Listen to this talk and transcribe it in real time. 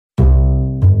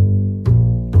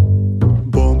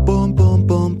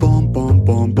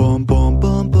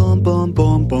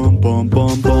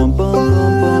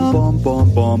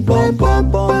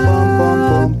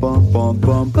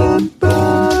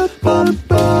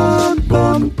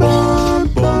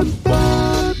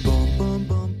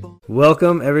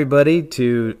Welcome, everybody,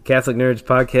 to Catholic Nerds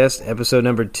Podcast, episode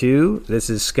number 2.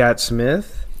 This is Scott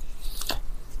Smith.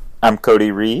 I'm Cody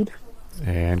Reed.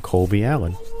 And Colby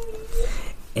Allen.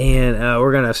 And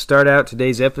we're going to start out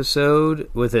today's episode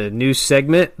with a new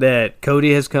segment that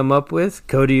Cody has come up with.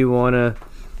 Cody, you want to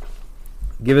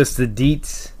give us the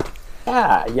deets?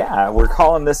 Yeah. We're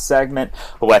calling this segment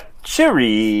What You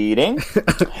Reading?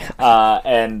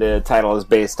 And the title is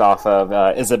based off of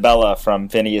Isabella from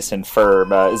Phineas and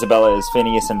Ferb. Isabella is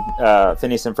Phineas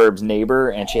and Ferb's neighbor,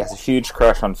 and she has a huge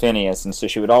crush on Phineas, and so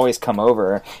she would always come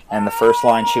over, and the first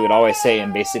line she would always say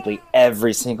in basically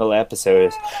every single episode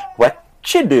is, "What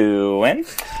you doing?"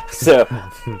 So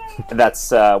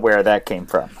that's where that came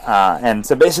from. And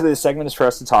so basically the segment is for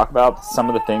us to talk about some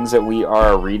of the things that we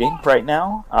are reading right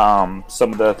now.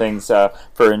 Some of the things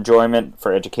for enjoyment,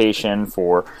 for education,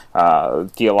 for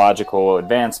theological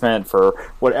advancement, for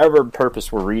whatever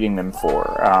purpose we're reading them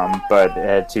for.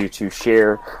 But to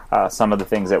share some of the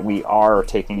things that we are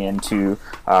taking into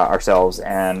ourselves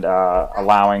and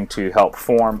allowing to help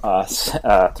form us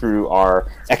through our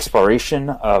exploration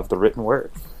of the written word.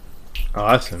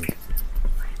 Awesome.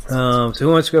 So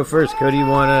who wants to go first? Cody, you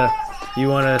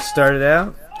wanna start it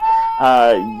out?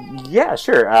 Yeah,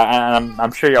 sure.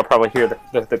 I'm sure y'all probably hear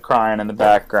the crying in the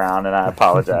background, and I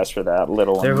apologize for that.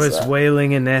 Little There ones, was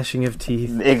wailing and gnashing of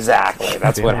teeth. Exactly.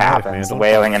 That's what happens. Man,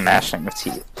 wailing and gnashing of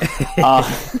teeth.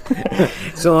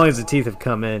 So long as the teeth have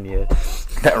come in yet.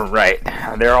 Right.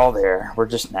 They're all there. We're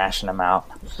just gnashing them out.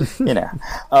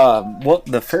 Well,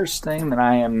 the first thing that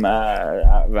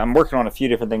I'm working on a few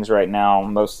different things right now,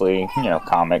 mostly,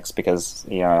 comics, because,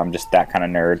 I'm just that kind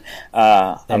of nerd.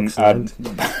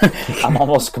 I'm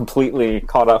almost completely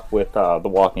caught up with the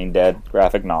Walking Dead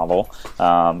graphic novel.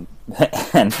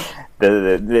 And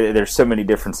there's so many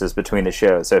differences between the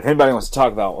shows. So if anybody wants to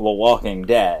talk about The Walking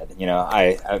Dead,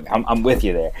 I'm with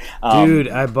you there. Dude,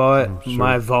 I bought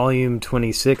my volume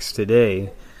 26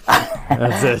 today.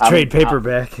 That's a trade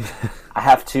paperback. I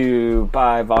have to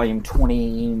buy volume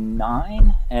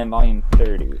 29 and volume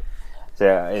 30.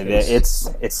 So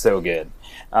it's so good.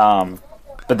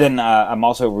 But then I'm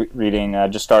also reading,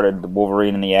 just started the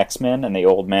Wolverine and the X-Men and the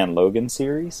Old Man Logan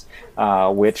series,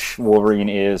 which Wolverine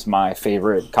is my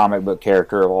favorite comic book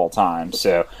character of all time.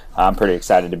 So I'm pretty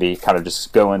excited to be kind of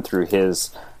just going through his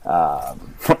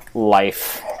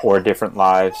life or different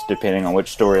lives, depending on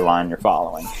which storyline you're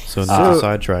following. So not to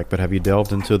sidetrack, but have you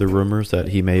delved into the rumors that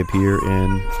he may appear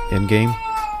in Endgame?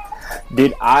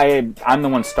 Dude, I'm the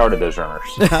one who started those rumors.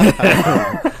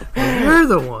 You're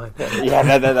the one.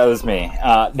 Yeah, that was me.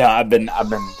 No, I've been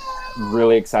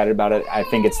really excited about it. I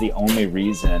think it's the only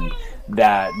reason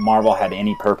that Marvel had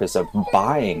any purpose of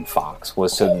buying Fox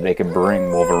was so that they could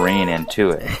bring Wolverine into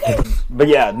it. But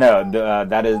yeah, no,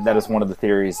 that is one of the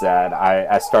theories that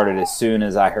I started as soon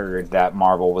as I heard that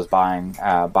Marvel was buying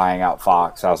out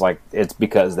Fox. I was like, it's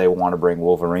because they want to bring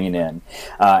Wolverine in.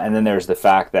 And then there's the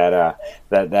fact that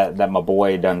that my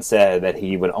boy done said that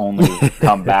he would only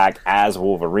come back as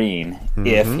Wolverine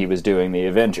if he was doing the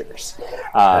Avengers.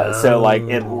 So like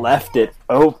it left it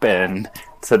open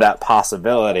to that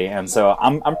possibility, and so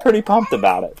I'm pretty pumped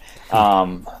about it.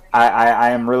 I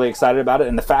am really excited about it,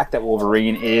 and the fact that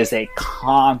Wolverine is a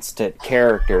constant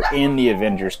character in the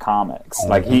Avengers comics.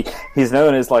 Like he's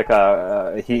known as like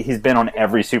he's been on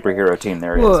every superhero team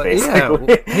there is,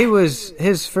 basically. Yeah,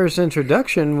 his first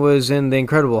introduction was in the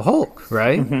Incredible Hulk,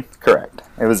 right? Mm-hmm. Correct.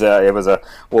 It was a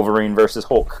Wolverine versus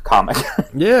Hulk comic.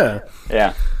 Yeah.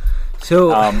 Yeah.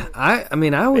 So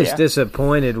I was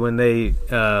disappointed when they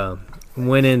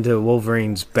went into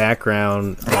Wolverine's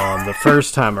background the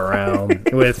first time around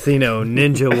with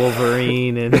Ninja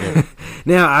Wolverine, and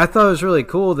now I thought it was really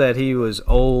cool that he was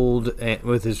old and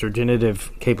with his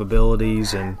regenerative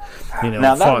capabilities, and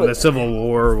fought in the Civil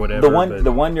War or whatever.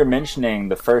 The one you're mentioning,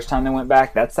 the first time they went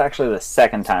back, that's actually the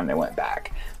second time they went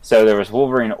back. So there was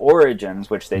Wolverine Origins,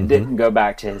 which they didn't go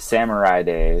back to his samurai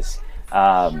days.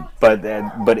 But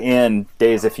in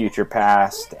Days of Future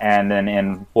Past, and then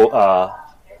in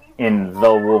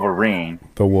The Wolverine.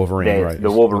 The Wolverine, right. The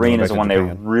Wolverine is the one they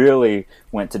really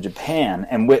went to Japan,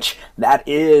 and which that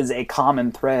is a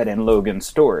common thread in Logan's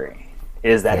story,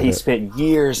 is that he spent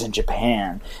years in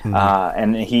Japan,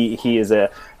 and he is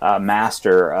a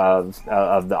master of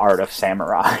the art of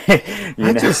samurai.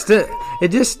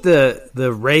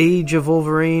 The rage of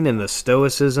Wolverine and the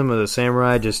stoicism of the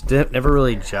samurai just never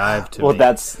really jived to me. Well,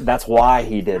 that's why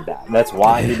he did that. That's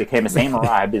why he became a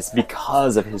samurai, is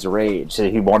because of his rage. So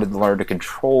he wanted to learn to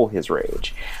control his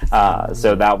rage.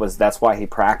 So that's why he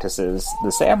practices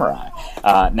the samurai.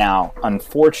 Now,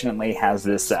 unfortunately, has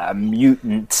this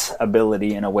mutant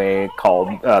ability in a way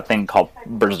called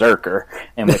Berserker,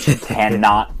 in which he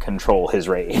cannot control his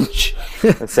rage.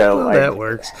 So that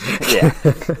works. Yeah,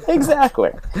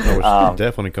 exactly. Which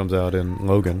definitely comes out in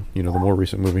Logan, the more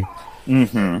recent movie.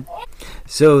 Mm-hmm.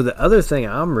 So the other thing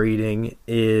I'm reading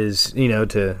is,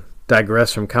 to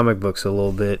digress from comic books a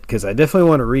little bit, because I definitely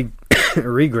want to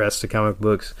regress to comic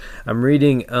books. I'm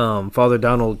reading Father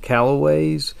Donald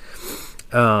Calloway's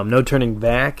No Turning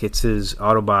Back. It's his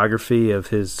autobiography of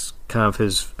his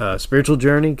spiritual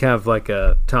journey, kind of like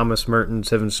a Thomas Merton,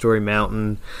 Seven Story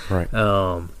Mountain, right?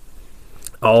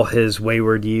 All his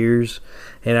wayward years,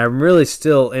 and I'm really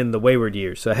still in the wayward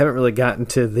years, so I haven't really gotten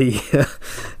to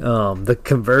the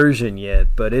conversion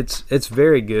yet. But it's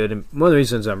very good, and one of the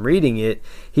reasons I'm reading it,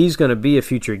 he's going to be a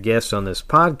future guest on this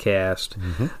podcast.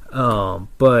 Mm-hmm.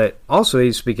 But also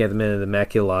he's speaking at the Men of the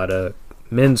Immaculata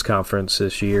Men's Conference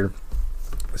this year,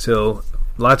 so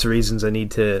lots of reasons I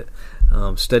need to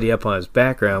study up on his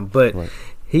background. But right.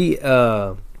 He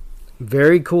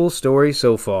very cool story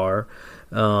so far.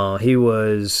 He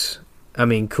was,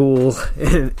 cool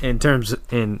in terms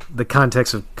in the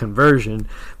context of conversion,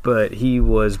 but he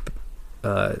was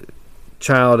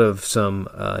child of some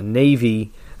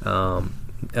Navy,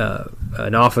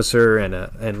 an officer and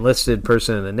an enlisted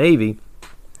person in the Navy,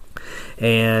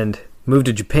 and moved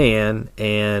to Japan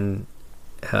and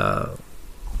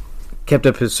kept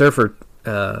up his surfer.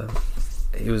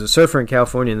 He was a surfer in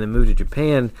California and then moved to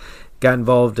Japan. Got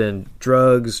involved in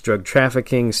drug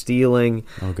trafficking, stealing,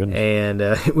 and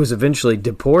was eventually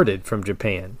deported from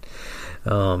Japan.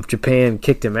 Japan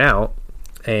kicked him out,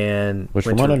 and which,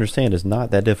 from what I understand, is not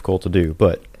that difficult to do.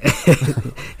 But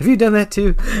have you done that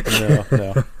too?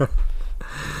 No.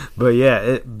 But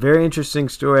yeah, very interesting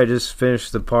story. I just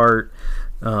finished the part,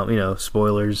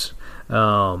 spoilers,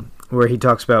 where he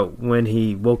talks about when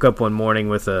he woke up one morning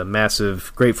with a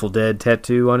massive Grateful Dead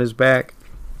tattoo on his back.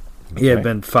 He had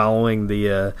been following he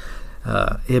had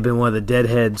been one of the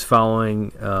Deadheads following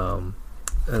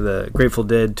the Grateful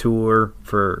Dead tour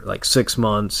for like 6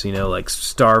 months, like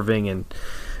starving and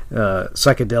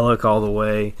psychedelic all the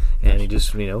way. And he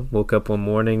just, woke up one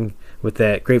morning with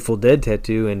that Grateful Dead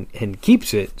tattoo and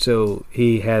keeps it. So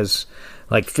he has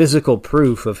like physical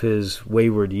proof of his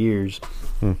wayward years.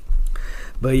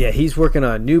 But yeah, he's working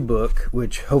on a new book,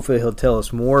 which hopefully he'll tell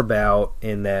us more about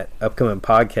in that upcoming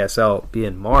podcast. That'll be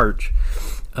in March.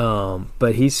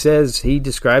 But he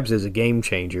describes it as a game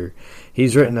changer.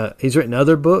 He's written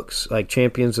other books like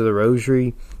Champions of the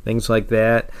Rosary, things like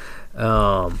that.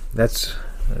 That's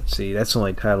the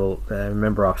only title that I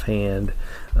remember offhand.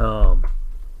 I'll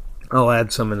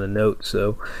add some in the notes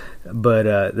though.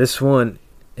 But this one,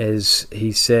 as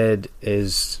he said,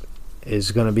 is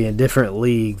going to be a different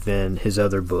league than his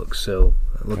other books. So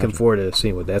looking forward to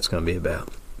seeing what that's going to be about.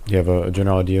 You have a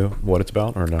general idea what it's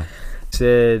about or no? He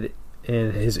said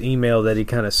in his email that he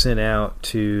kind of sent out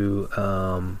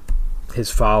to his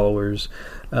followers,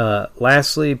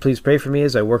 lastly, please pray for me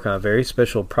as I work on a very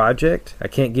special project. I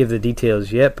can't give the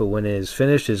details yet, but when it is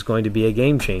finished, it's going to be a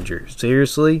game changer.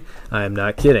 Seriously, I am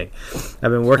not kidding.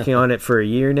 I've been working on it for a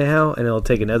year now, and it'll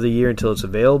take another year until it's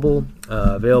available.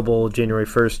 Available January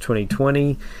 1st,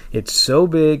 2020. It's so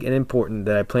big and important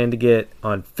that I plan to get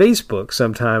on Facebook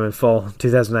sometime in fall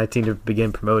 2019 to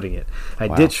begin promoting it. I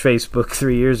ditched Facebook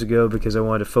 3 years ago because I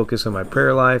wanted to focus on my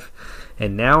prayer life.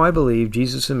 And now I believe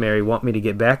Jesus and Mary want me to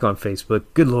get back on Facebook,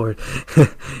 good Lord,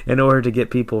 in order to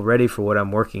get people ready for what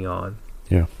I'm working on.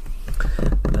 Yeah.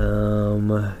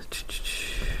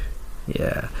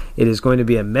 Yeah. It is going to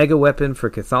be a mega weapon for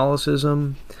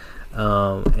Catholicism.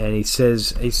 And he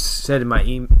said in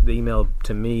the email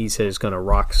to me, he said it's going to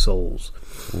rock souls.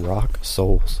 Rock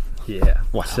souls. Yeah.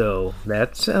 Wow. So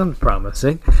that sounds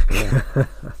promising. Yeah.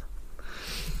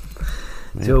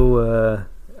 So,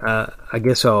 I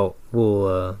guess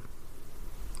we'll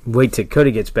wait till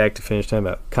Cody gets back to finish talking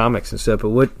about comics and stuff. But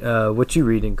what you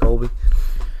reading, Colby?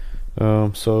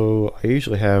 So I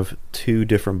usually have 2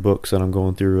 different books that I'm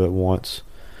going through at once.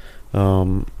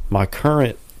 My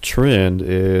current trend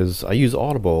is I use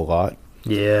Audible a lot.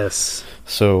 Yes.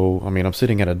 So I'm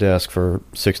sitting at a desk for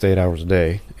 6 to 8 hours a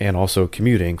day, and also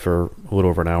commuting for a little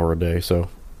over an hour a day. So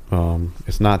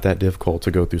it's not that difficult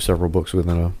to go through several books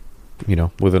within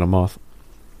a month.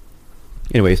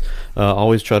 anyways,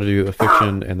 always try to do a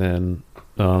fiction and then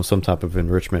some type of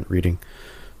enrichment reading.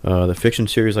 The fiction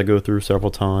series I go through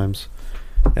several times.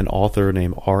 An author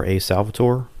named R.A.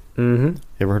 Salvatore. Mm-hmm. You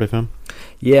ever heard of him?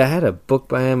 Yeah, I had a book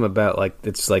by him about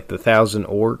it's like the 1,000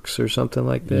 Orcs or something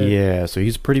like that. Yeah, so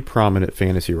he's a pretty prominent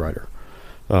fantasy writer.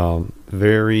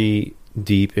 Very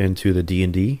deep into the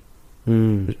D&D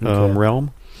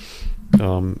realm.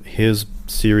 His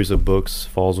series of books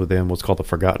falls within what's called the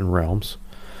Forgotten Realms.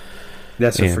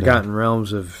 That's the Forgotten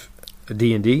Realms of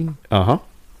D&D? Uh-huh.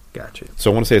 Gotcha.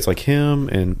 So I want to say it's like him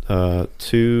and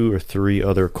 2 or 3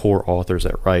 other core authors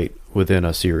that write within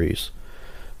a series.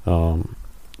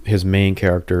 His main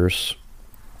characters,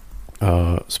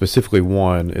 specifically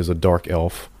one, is a dark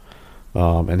elf,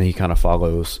 and then he kind of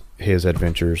follows his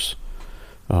adventures.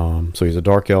 So he's a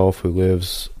dark elf who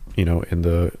lives, in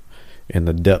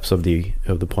the depths of the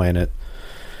planet.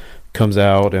 Comes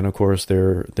out, and of course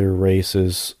their race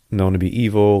is known to be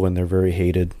evil, and they're very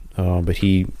hated. But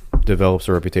he develops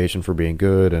a reputation for being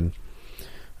good, and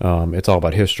it's all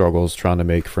about his struggles trying to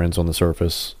make friends on the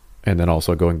surface, and then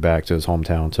also going back to his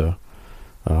hometown to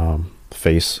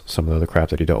face some of the crap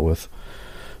that he dealt with.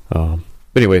 But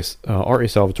anyways, R.A.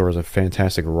 Salvatore is a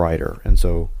fantastic writer, and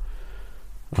so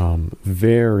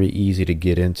very easy to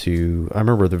get into. I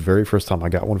remember the very first time I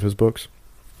got one of his books.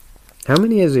 How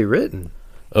many has he written?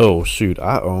 Oh, shoot.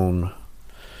 I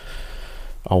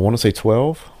want to say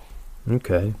 12.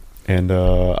 Okay. And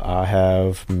I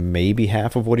have maybe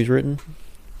half of what he's written.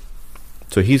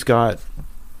 So he's got,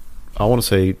 I want to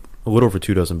say, a little over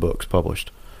 24 books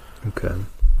published. Okay.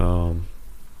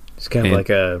 It's kind of like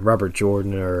a Robert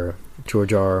Jordan or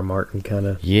George R.R. Martin kind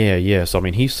of. Yeah. So, I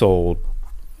mean, he sold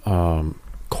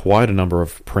quite a number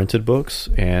of printed books,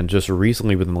 and just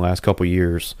recently, within the last couple of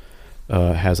years,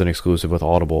 has an exclusive with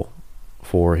Audible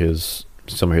for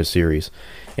some of his series.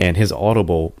 And his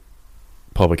Audible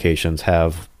publications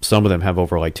some of them have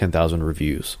over like 10,000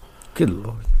 reviews. Good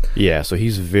Lord. Yeah, so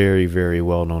he's very, very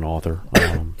well-known author.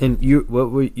 And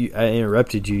I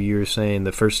interrupted you. You were saying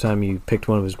the first time you picked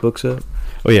one of his books up?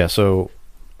 Oh, yeah. So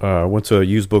went to a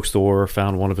used bookstore,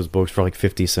 found one of his books for like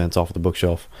 50 cents off of the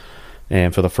bookshelf.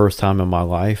 And for the first time in my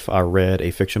life, I read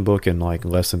a fiction book in like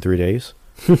less than 3 days.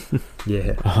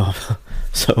 Yeah.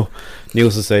 So,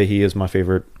 needless to say, he is my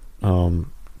favorite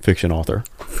fiction author.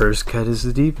 First cut is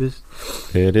the deepest.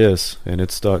 It is, and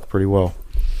it's stuck pretty well.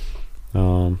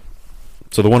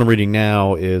 So the one I'm reading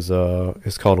now is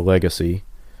called Legacy,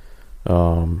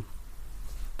 and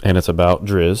it's about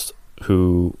Drizzt,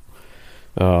 who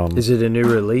is it a new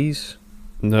release?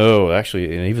 No,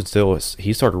 actually, and even still,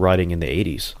 he started writing in the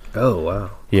 80s. Oh,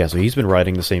 wow. Yeah, so he's been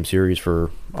writing the same series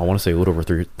for, I want to say, a little over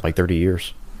 30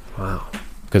 years. Wow.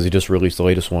 Because he just released the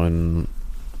latest one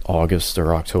August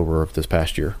or October of this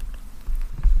past year.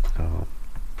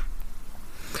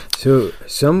 So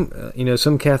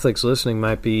some Catholics listening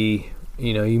might be,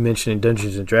 you mentioned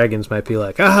Dungeons and Dragons might be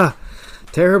like,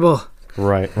 terrible.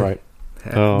 Right.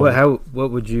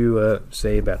 What would you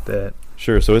say about that?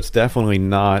 Sure. So it's definitely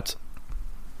not.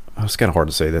 It's kind of hard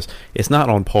to say this. It's not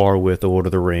on par with The Lord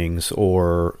of the Rings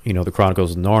or the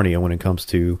Chronicles of Narnia when it comes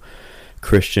to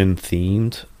Christian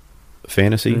themed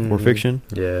fantasy or fiction.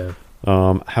 Yeah.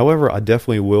 However, I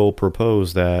definitely will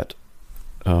propose that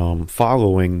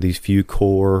following these few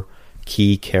core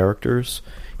key characters,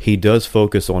 he does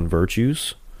focus on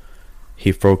virtues.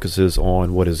 He focuses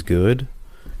on what is good,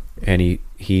 and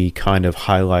he kind of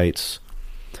highlights,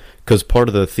 because part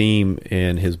of the theme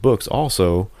in his books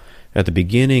also, at the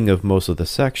beginning of most of the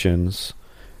sections,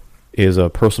 is a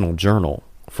personal journal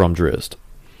from Drizzt.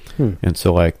 And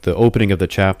so like the opening of the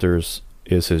chapters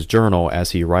is his journal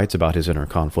as he writes about his inner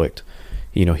conflict.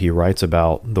 He writes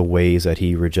about the ways that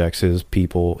he rejects his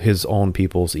own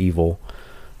people's evil,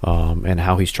 and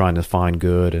how he's trying to find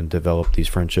good and develop these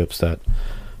friendships that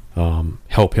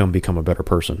help him become a better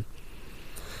person.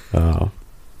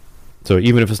 So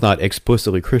even if it's not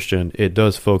explicitly Christian, it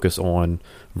does focus on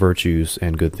virtues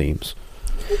and good themes.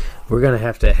 We're going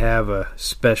to have a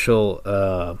special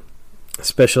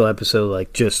episode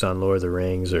like just on Lord of the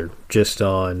Rings or just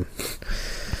on...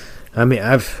 I mean,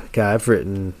 I've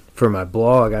written... For my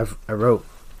blog, I wrote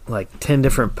like 10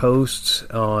 different posts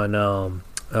on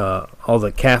all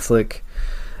the Catholic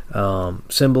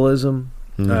symbolism,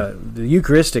 the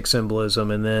Eucharistic symbolism,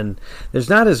 and then there's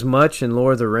not as much in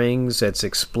Lord of the Rings that's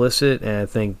explicit, and I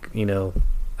think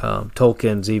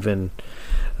Tolkien's even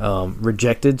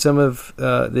rejected some of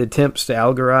the attempts to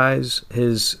allegorize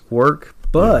his work,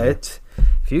 but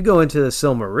if you go into the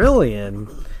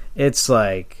Silmarillion, it's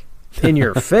like in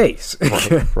your face.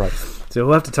 Right. So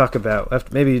we'll have to talk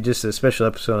about maybe just a special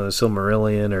episode on the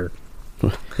Silmarillion or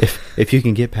If you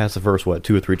can get past the first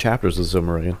 2 or 3 chapters of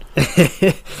Silmarillion.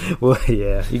 Well,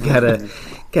 yeah, you gotta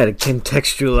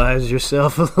contextualize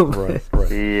yourself a little bit.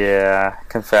 Right. Yeah,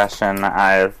 confession,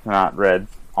 I have not read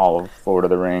all of Lord of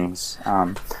the Rings,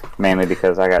 mainly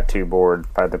because I got too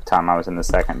bored by the time I was in the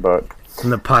second book.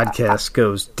 And the podcast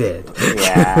goes dead.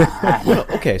 Yeah. Well,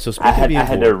 okay, so I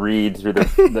had to read through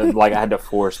the I had to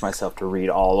force myself to read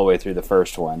all the way through the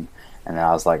first one. And then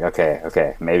I was like,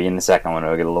 okay, maybe in the second one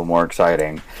it'll get a little more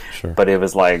exciting. Sure. But it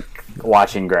was like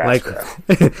watching grass grow.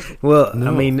 Well, no.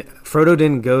 I mean, Frodo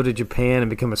didn't go to Japan and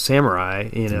become a samurai,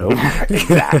 Nope.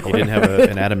 Exactly. He didn't have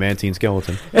an adamantine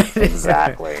skeleton.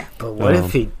 Exactly. But what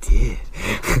if he did?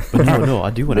 But no, I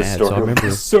do want to add. So I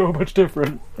remember so much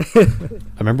different. I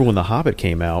remember when The Hobbit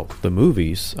came out, the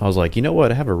movies. I was like, you know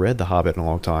what? I haven't read The Hobbit in a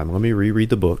long time. Let me reread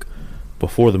the book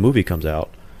before the movie comes out.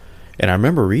 And I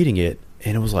remember reading it,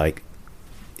 and it was like,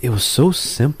 it was so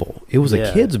simple. It was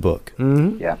a kid's book.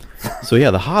 Mm-hmm. Yeah. So yeah,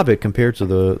 The Hobbit compared to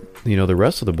the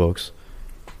rest of the books,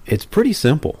 it's pretty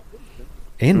simple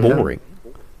and boring.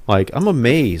 Like, I'm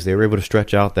amazed they were able to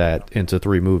stretch out that into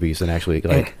 3 movies and actually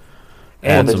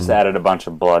And they just added a bunch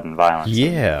of blood and violence.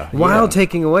 Yeah. While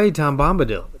taking away Tom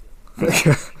Bombadil.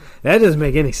 That doesn't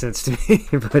make any sense to me,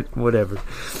 but whatever.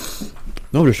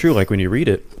 No, it's true. Like, when you read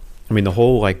it, I mean, the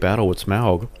whole battle with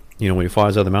Smaug, when he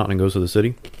flies out of the mountain and goes to the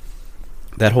city,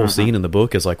 that whole scene in the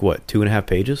book is 2.5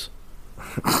 pages?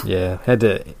 Yeah, had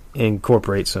to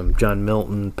incorporate some John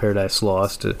Milton, Paradise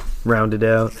Lost to round it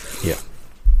out. Yeah.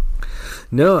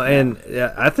 No, and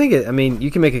I think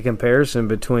you can make a comparison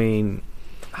between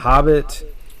Hobbit,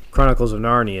 Chronicles of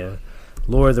Narnia,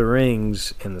 Lord of the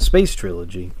Rings, and the Space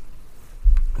Trilogy.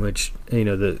 Which,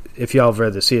 if y'all have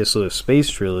read the C.S. Lewis Space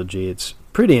Trilogy, it's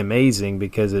pretty amazing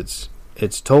because it's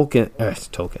Tolkien.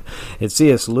 It's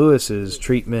C.S. Lewis's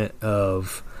treatment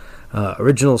of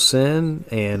original sin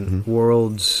and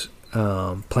worlds,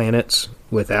 planets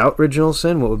without original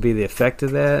sin. What would be the effect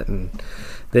of that? And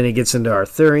then he gets into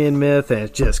Arthurian myth, and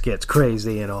it just gets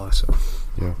crazy and awesome.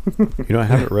 Yeah, I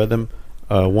haven't read them.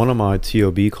 One of my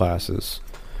TOB classes,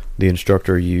 the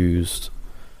instructor used.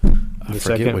 I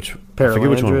forget which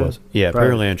one it was. Yeah,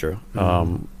 Paralandra.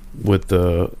 With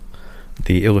the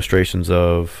illustrations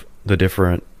of the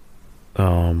different,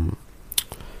 I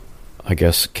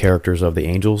guess, characters of the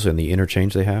angels and the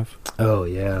interchange they have. Oh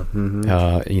yeah.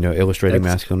 Mm-hmm. Illustrating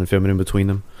masculine and feminine between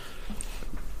them.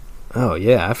 Oh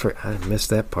yeah, I missed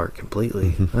that part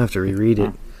completely. I have to reread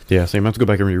it. Yeah, so you have to go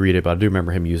back and reread it, but I do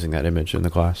remember him using that image in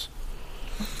the class.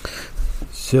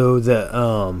 So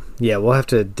we'll have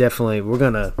to we're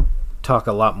gonna talk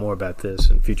a lot more about this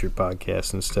in future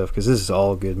podcasts and stuff because this is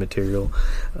all good material.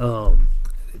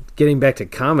 Getting back to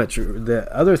comics, the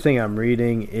other thing I'm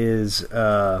reading is,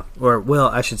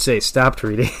 I should say stopped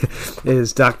reading,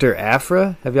 is Dr.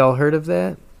 Aphra. Have y'all heard of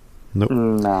that? Nope.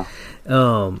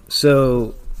 No.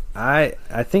 So I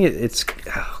think it's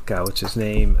what's his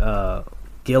name?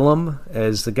 Gillum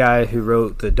as the guy who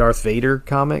wrote the Darth Vader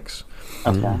comics.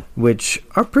 Okay. Which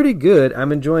are pretty good.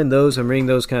 I'm enjoying those. I'm reading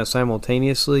those kind of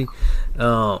simultaneously.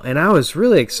 And I was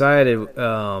really excited.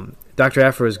 Dr.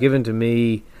 Aphra was given to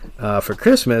me for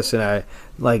Christmas, and I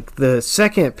the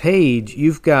second page,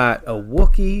 you've got a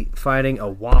Wookiee fighting a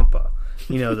Wampa.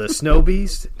 The snow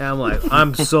beast. And I'm like,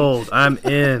 I'm sold. I'm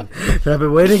in. I've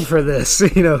been waiting for this.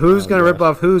 Who's going to rip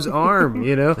off whose arm,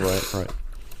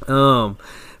 Right.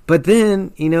 But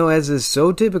then, as is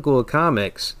so typical of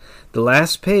comics, the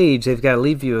last page, they've got to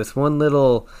leave you with one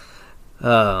little bit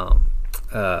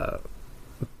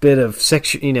of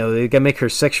they got to make her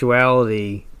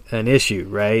sexuality an issue,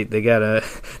 right? They gotta.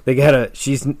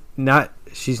 She's not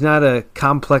a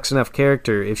complex enough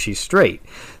character if she's straight.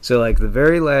 So, the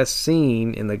very last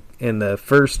scene in the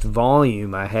first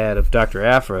volume I had of Dr.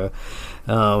 Aphra,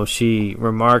 she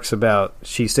remarks about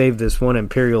she saved this one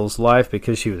Imperial's life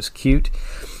because she was cute.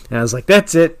 And I was like,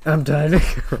 that's it. I'm done. I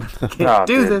can't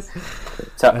do this.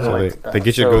 So they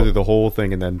get you to go through the whole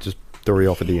thing and then just throw you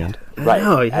off at the end. Right.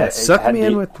 Oh, yeah. Suck me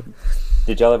in with...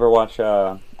 Did y'all ever watch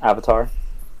Avatar?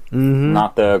 Mm-hmm.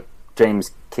 Not the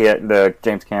James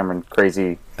Cameron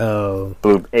crazy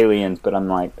blue aliens, but I'm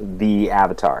like the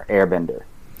Avatar, Airbender.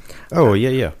 Oh,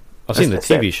 yeah. I've seen the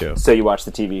TV show. So you watched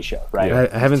the TV show, right? Yeah,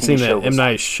 I haven't seen that. M.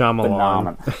 Night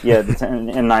Shyamalan. Yeah,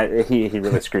 M. Night, he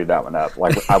really screwed that one up.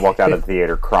 I walked out of the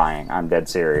theater crying. I'm dead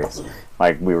serious.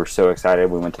 We were so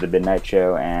excited. We went to the midnight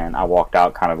show, and I walked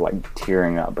out kind of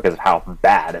tearing up because of how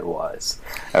bad it was.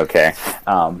 Okay,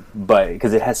 but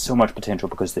because it has so much potential,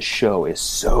 because the show is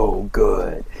so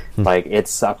good. It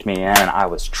sucked me in, and I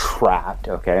was trapped.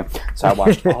 Okay, so I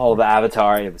watched all of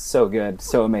Avatar. It was so good,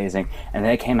 so amazing, and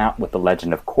then it came out with The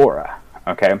Legend of Korra.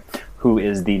 okay, who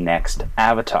is the next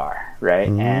Avatar, right?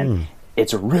 And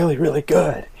it's really, really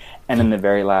good. And in the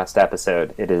very last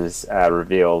episode, it is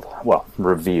revealed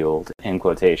in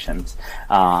quotations,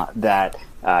 that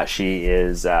she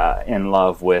is in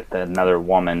love with another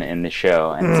woman in the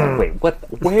show. And it's like, wait,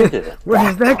 where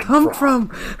did that come from?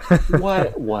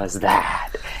 What was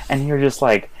that? And you're just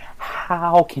like,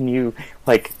 how can you,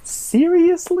 like,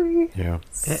 seriously? Yeah.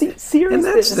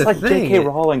 Seriously? It's like J.K.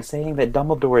 Rowling saying that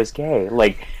Dumbledore is gay.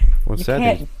 Like,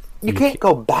 you can't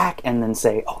go back and then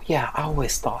say, "Oh yeah, I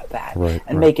always thought that,"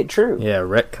 and make it true. Yeah,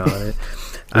 retcon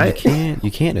it. You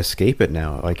can't escape it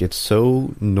now. Like, it's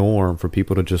so norm for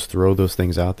people to just throw those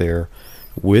things out there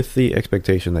with the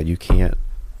expectation that you can't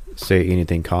say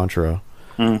anything contra.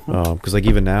 Because like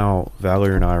even now,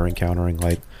 Valerie and I are encountering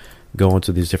like going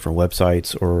to these different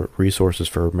websites or resources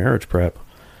for marriage prep.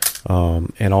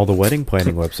 And all the wedding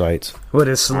planning websites. What,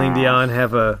 does Celine Dion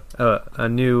have a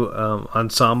new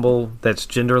ensemble that's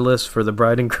genderless for the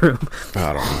bride and groom?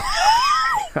 I don't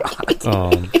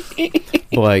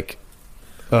know. Like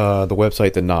the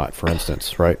website The Knot, for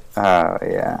instance, right? Oh,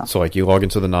 yeah. So like you log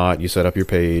into The Knot, you set up your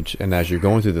page, and as you're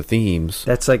going through the themes...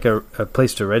 That's like a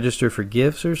place to register for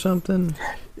gifts or something?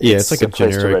 Yeah, it's like a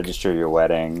place generic... to register your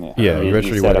wedding. Yeah, you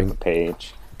register your wedding. Set up a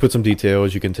page. Put some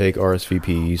details. You can take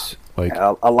RSVPs. Like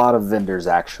a lot of vendors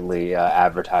actually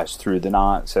advertise through The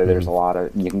Knot, so there's a lot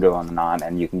of, you can go on The Knot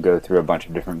and you can go through a bunch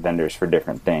of different vendors for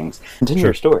different things. Continue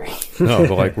your story. No,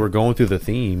 but like we're going through the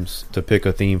themes to pick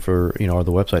a theme for the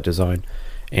website design,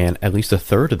 and at least a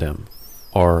third of them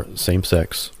are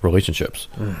same-sex relationships.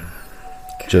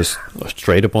 Just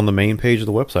straight up on the main page of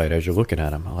the website as you're looking at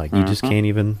them. Like you just can't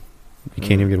even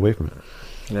get away from it.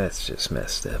 That's just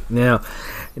messed up. Now,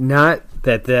 not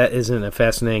that isn't a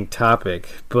fascinating topic,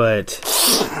 but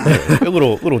a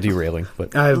little derailing.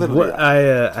 But I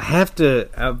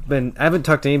haven't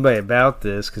talked to anybody about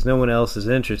this because no one else is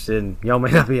interested, and y'all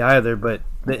may not be either. But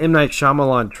the M. Night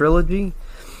Shyamalan trilogy,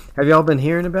 have y'all been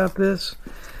hearing about this?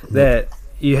 That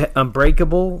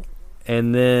Unbreakable,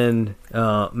 and then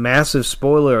massive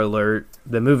spoiler alert: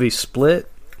 the movie Split.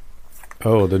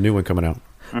 Oh, the new one coming out.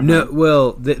 No,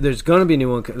 well, there's going to be a new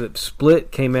one.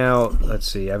 Split came out, let's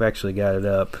see, I've actually got it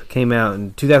up. Came out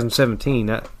in 2017,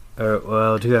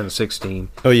 2016.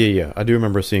 Oh, yeah. I do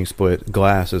remember seeing Split.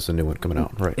 Glass is the new one coming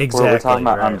out, right? Exactly. Well, we're talking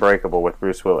about Unbreakable with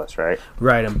Bruce Willis, right?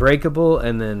 Right, Unbreakable,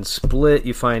 and then Split,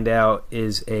 you find out,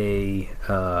 is a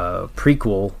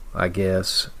prequel, I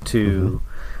guess, to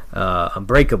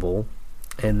Unbreakable.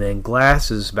 And then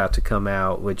Glass is about to come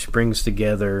out, which brings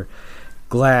together...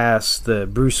 Glass, the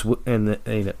Bruce, and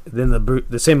the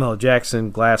Samuel L.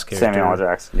 Jackson Glass character. Samuel L.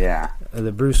 Jackson, yeah.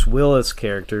 The Bruce Willis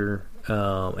character,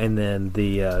 and then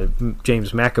the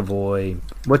James McAvoy.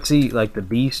 What's he, like the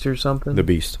Beast or something? The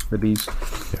Beast.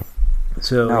 Yeah.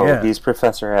 So he's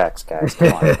Professor X, guys.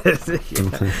 Come on.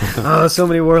 Oh, so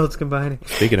many worlds combining.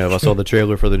 Speaking of, I saw the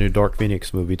trailer for the new Dark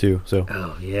Phoenix movie too. So.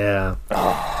 Oh yeah.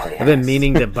 Oh, yes. I've been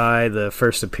meaning to buy the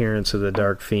first appearance of the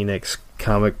Dark Phoenix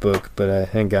comic book, but I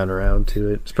haven't gotten around to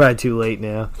it. It's probably too late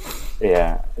now.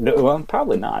 Yeah. No, well,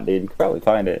 probably not, dude. You can probably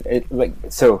find it.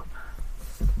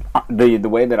 The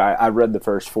way that I read the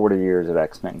first 40 years of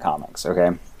X-Men comics,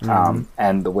 okay?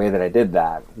 And the way that I did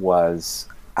that was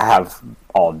I have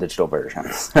all digital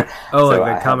versions. Oh, so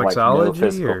like the Comixology? No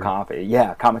physical copy.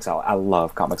 Yeah, Comixology. I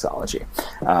love Comixology.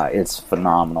 It's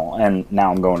phenomenal. And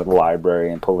now I'm going to the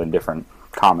library and pulling different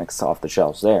comics off the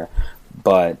shelves there.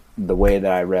 But the way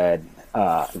that I read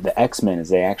the X-Men is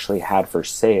they actually had for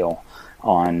sale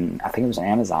on, I think it was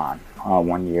Amazon,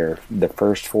 one year, the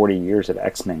first 40 years of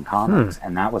X-Men comics,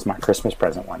 and that was my Christmas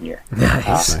present one year.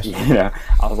 Nice. I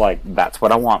was like, that's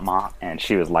what I want, Ma. And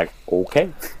she was like,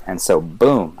 okay. And so,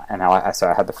 boom. And I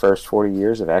had the first 40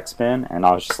 years of X-Men, and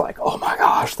I was just like, oh my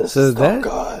gosh, this is so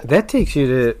good. That takes you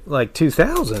to like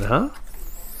 2000, huh?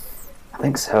 I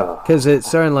think so. Because it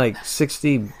started in like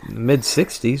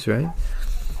mid-60s, right?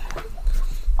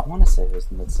 I want to say it was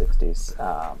the mid-60s.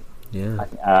 Yeah.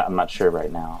 I'm not sure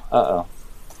right now. Uh-oh.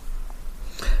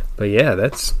 But yeah,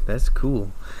 that's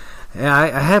cool. Yeah, I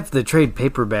have the trade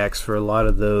paperbacks for a lot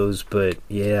of those, but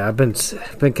yeah, I've been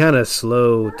kind of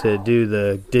slow to do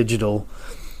the digital.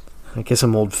 I guess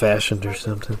I'm old-fashioned or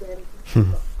something.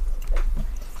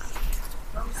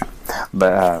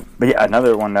 But yeah,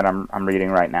 another one that I'm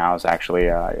reading right now is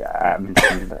actually I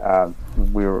mentioned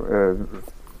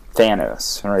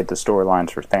Thanos, right? The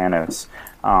storylines for Thanos.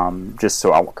 Just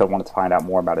so I wanted to find out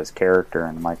more about his character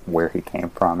and like where he came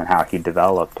from and how he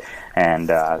developed, and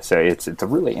so it's a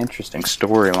really interesting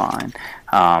storyline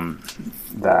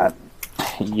that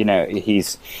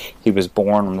he was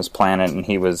born on this planet, and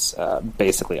he was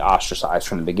basically ostracized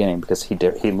from the beginning because he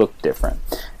looked different,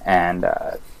 and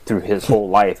through his whole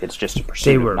life, it's just a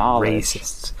pursuit of knowledge. They were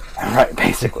racists, right?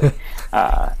 Basically,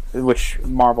 which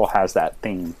Marvel has that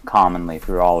theme commonly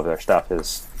through all of their stuff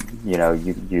is,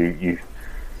 you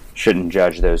shouldn't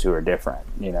judge those who are different.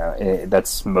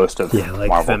 That's most of like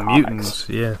Marvel the comics. mutants,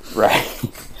 yeah, right.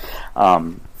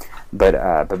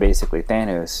 But basically,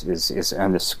 Thanos is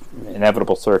on this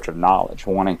inevitable search of knowledge,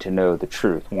 wanting to know the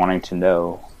truth, wanting to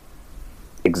know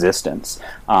existence.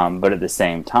 But at the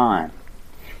same time,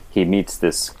 he meets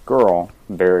this girl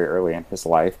very early in his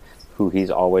life who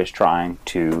he's always trying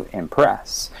to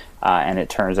impress. And it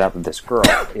turns out that this girl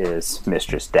is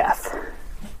Mistress Death.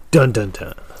 Dun dun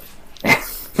dun.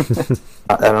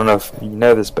 I don't know if you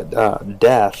know this, but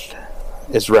Death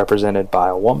is represented by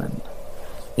a woman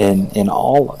in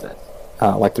all of it.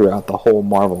 Like throughout the whole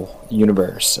Marvel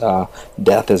universe,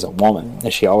 Death is a woman,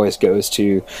 and she always goes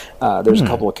to. There's a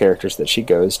couple of characters that she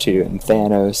goes to, and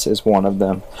Thanos is one of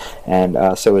them,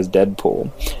 and so is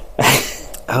Deadpool.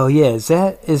 Oh yeah, is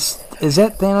that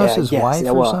Thanos' wife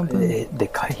or something?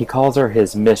 He calls her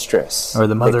his mistress, or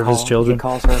the mother of his children. He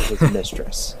calls her his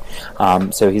mistress.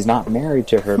 So he's not married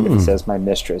to her, but he says my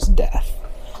mistress, Death.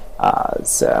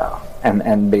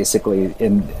 And basically,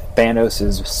 in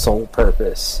Thanos' sole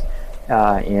purpose.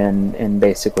 In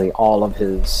basically all of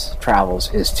his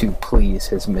travels is to please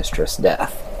his mistress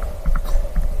Death.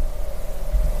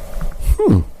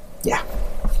 Yeah.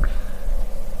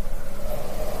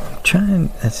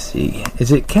 Let's see.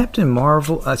 Is it Captain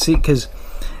Marvel? See, because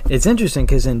it's interesting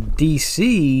because in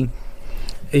DC,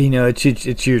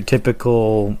 it's your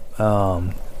typical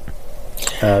Grim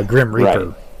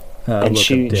Reaper. Right. And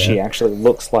she actually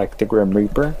looks like the Grim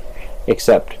Reaper,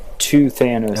 except to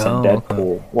Thanos and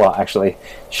Deadpool. Okay. Well, actually,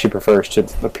 she prefers to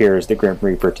appear as the Grim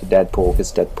Reaper to Deadpool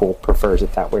because Deadpool prefers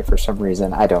it that way for some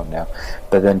reason. I don't know.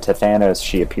 But then to Thanos,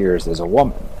 she appears as a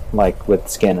woman, like with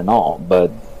skin and all. But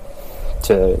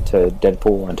to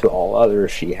Deadpool and to all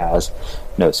others, she has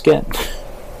no skin.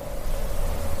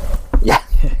 Yeah.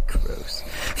 Gross.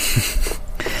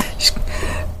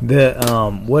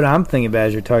 What I'm thinking about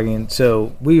as you're talking,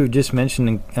 so we were just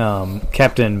mentioning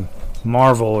Captain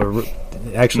Marvel, or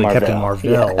actually Marvel. Captain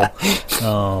Marvel,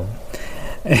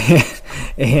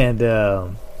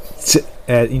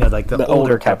 like the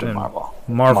older Captain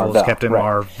Marvel's Captain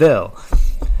Marvel,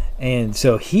 and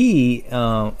so he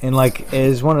and like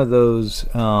is one of those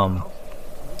kind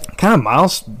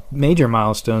of major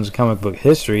milestones in comic book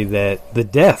history, that the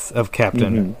death of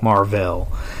Captain Marvel,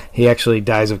 he actually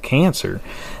dies of cancer,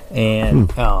 and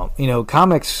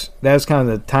comics, that was kind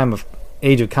of the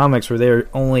age of comics where they're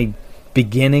only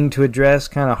beginning to address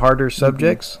kind of harder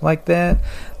subjects like that.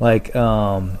 Like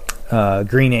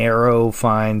Green Arrow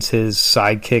finds his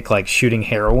sidekick like shooting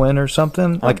heroin or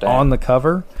something on the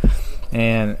cover,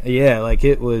 and they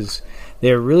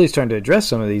were really starting to address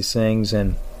some of these things.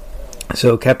 And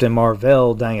so Captain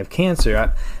Marvel dying of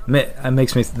cancer, it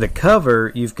makes me the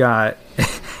cover you've got.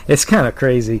 It's kind of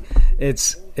crazy.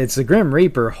 It's the Grim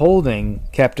Reaper holding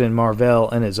Captain Marvel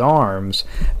in his arms,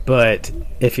 but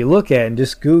if you look at it and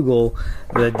just Google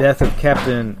the death of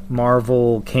Captain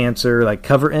Marvel cancer, like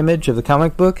cover image of the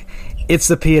comic book, it's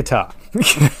the Pietà.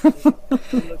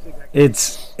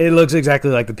 It looks exactly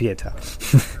like the Pietà.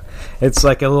 It's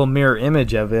like a little mirror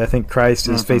image of it. I think Christ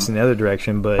is facing the other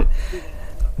direction, but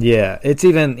yeah, it's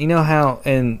even, how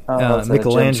in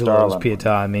Michelangelo's Pietà,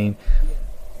 I mean,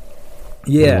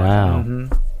 yeah. Wow.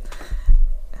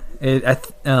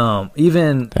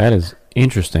 Even that is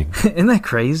interesting. Isn't that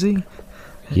crazy?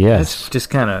 Yes. It's just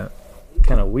kind of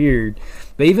weird.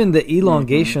 But even the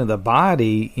elongation of the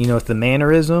body, with the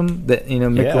mannerism that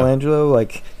Michelangelo,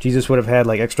 like Jesus would have had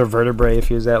like extra vertebrae if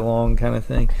he was that long, kind of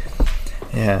thing.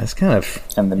 Yeah, it's kind of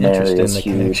and the Mary is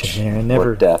huge.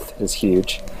 Or Death is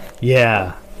huge.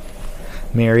 Yeah,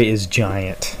 Mary is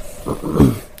giant.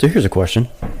 So here's a question: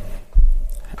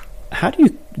 how do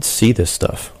you see this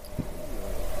stuff?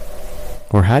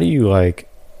 Or how do you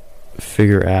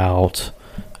figure out,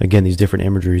 again, these different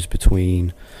imageries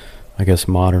between, I guess,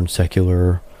 modern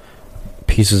secular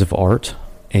pieces of art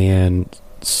and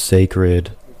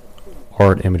sacred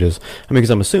art images? I mean, because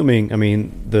I'm assuming,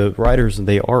 the writers,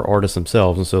 they are artists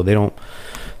themselves, and so they don't,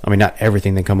 not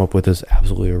everything they come up with is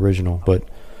absolutely original, but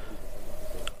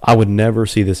I would never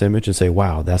see this image and say,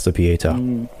 wow, that's the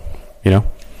Pietà.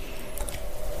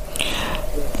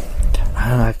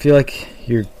 I feel like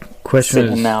you're question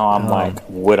is, now I'm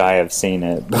would I have seen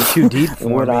it? Too deep for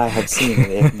would I have seen it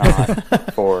if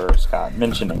not for Scott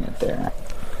mentioning it there?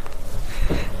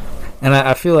 And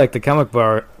I feel like the comic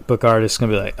book artist is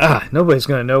going to be like, nobody's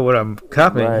going to know what I'm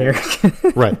copying here.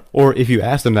 Right. Or if you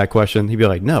ask him that question, he'd be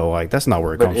like, no, like that's not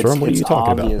where it comes from. What are you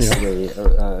talking about? Obviously,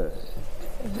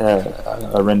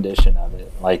 a rendition of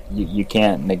it. Like you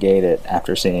can't negate it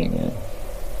after seeing it.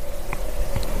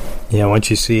 Yeah, once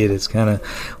you see it, it's kind of...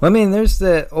 Well, I mean, there's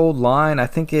that old line. I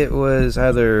think it was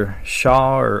either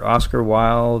Shaw or Oscar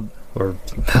Wilde or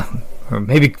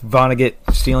maybe Vonnegut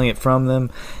stealing it from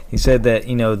them. He said that,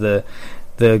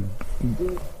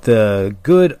 the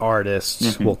good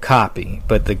artists will copy,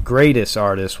 but the greatest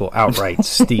artists will outright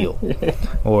steal.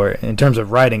 Or in terms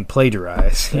of writing,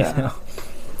 plagiarize.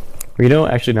 You know?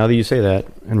 Actually, now that you say that,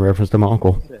 in reference to my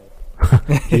uncle,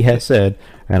 he has said...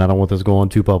 And I don't want this going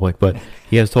too public, but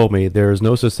he has told me there is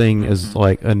no such thing as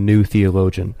like a new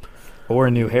theologian. Or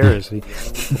a new heresy.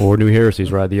 Or new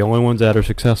heresies, right? The only ones that are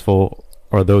successful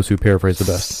are those who paraphrase the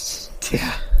best.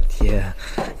 Yeah.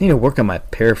 I need to work on my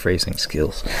paraphrasing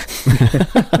skills.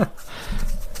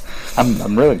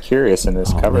 I'm really curious in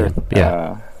this cover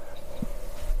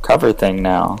thing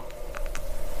now.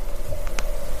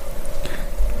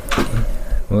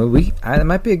 Well, it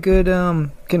might be a good,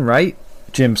 can write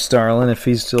Jim Starlin, if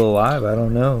he's still alive, I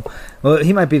don't know. Well,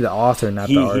 he might be the author, not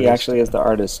the artist. He actually is the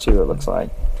artist too, it looks like.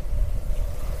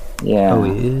 Yeah. Oh,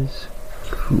 he is?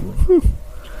 Cool.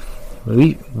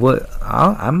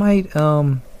 I might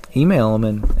email him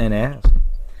and ask.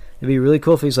 It'd be really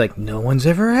cool if he's like, no one's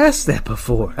ever asked that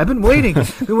before. I've been waiting.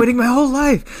 My whole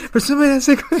life for somebody to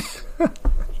say.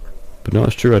 But no,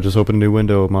 it's true. I just opened a new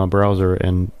window of my browser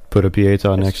and put a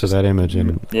Pietà next to that image,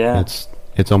 and it's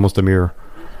almost a mirror.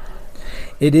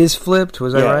 It is flipped.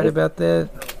 Was I right about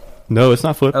that? No, it's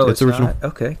not flipped. Oh, it's original. Not?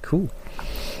 Okay, cool.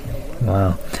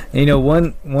 Wow.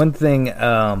 One thing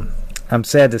I'm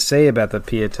sad to say about the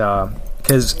Pietà,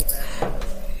 because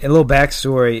a little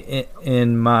backstory,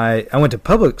 I went to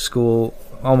public school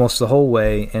almost the whole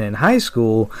way, and in high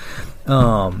school,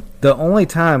 the only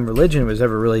time religion was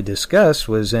ever really discussed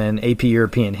was in AP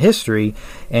European history,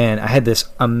 and I had this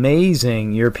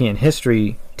amazing European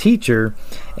history teacher,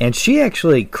 and she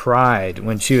actually cried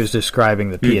when she was describing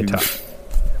the Pietà,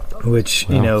 which,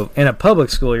 wow. In a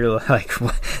public school, you're like,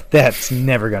 that's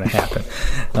never going to happen,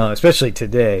 especially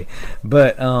today.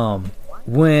 But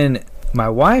when my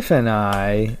wife and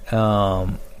I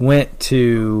went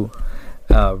to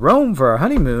Rome for our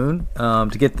honeymoon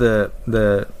to get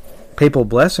the papal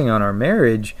blessing on our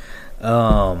marriage,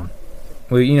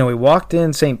 we walked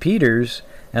in St. Peter's,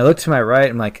 and I looked to my right,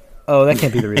 and I'm like, oh, that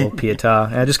can't be the real Pietà.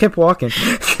 And I just kept walking.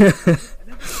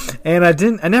 And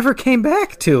I never came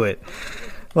back to it.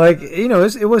 Like, it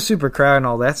was super crowded and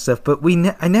all that stuff, but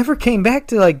I never came back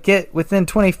to, get within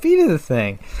 20 feet of the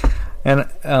thing. And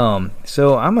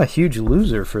so I'm a huge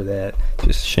loser for that.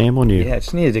 Just shame on you. Yeah, I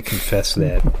just needed to confess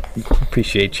that.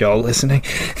 Appreciate y'all listening.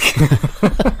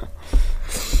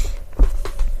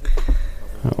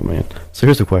 Oh, man. So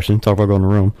here's the question. Talk about going to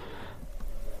Rome.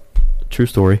 True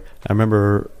story. I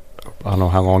remember... I don't know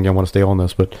how long I want to stay on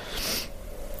this,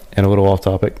 and a little off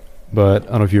topic, but I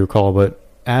don't know if you recall, but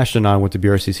Ashton and I went to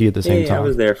BRCC at the same time. I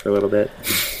was there for a little bit.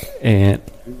 And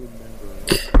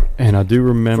I do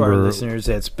remember... For our listeners,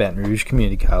 that's Baton Rouge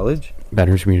Community College.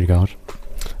 Baton Rouge Community College.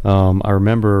 I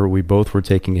remember we both were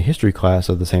taking a history class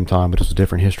at the same time, but it was a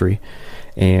different history.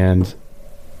 And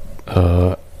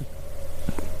I'm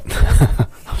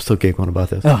still giggling about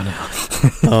this. Oh,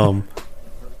 no.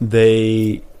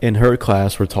 They, in her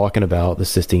class, were talking about the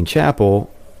Sistine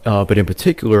Chapel, but in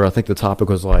particular, I think the topic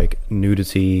was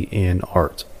nudity in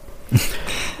art.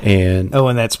 And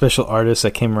that special artist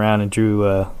that came around and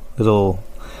drew little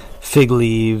fig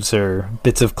leaves or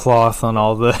bits of cloth on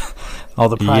all the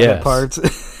private parts.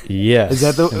 Yes.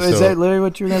 Is that literally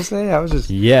what you were gonna say? I was just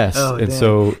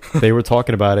So they were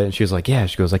talking about it, and she was like, "Yeah."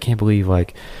 She goes, "I can't believe they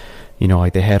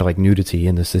had nudity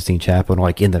in the Sistine Chapel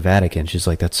and in the Vatican." She's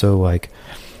like, "That's so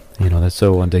that's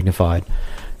so undignified."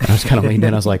 And I was kind of leaned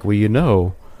in. I was like,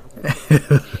 "Well,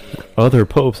 other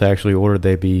popes actually ordered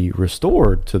they be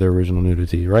restored to their original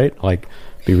nudity, right?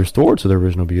 Be restored to their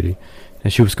original beauty."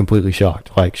 And she was completely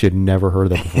shocked. She had never heard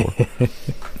that before.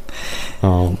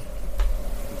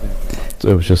 So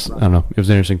it was just, I don't know, it was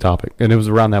an interesting topic. And it was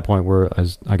around that point where,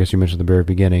 as I guess you mentioned at the very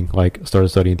beginning, started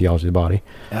studying theology of the body.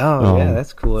 Oh, yeah,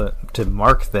 that's cool to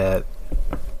mark that.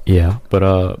 Yeah, but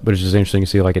it's just interesting to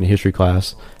see, in a history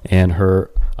class, and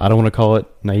her, I don't want to call it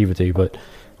naivety, but,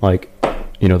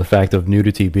 the fact of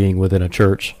nudity being within a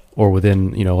church or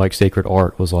within, sacred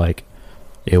art was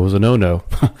it was a no-no.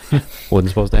 Wasn't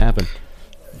supposed to happen.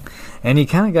 And you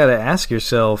kind of got to ask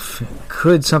yourself,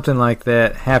 could something like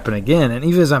that happen again? And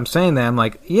even as I'm saying that, I'm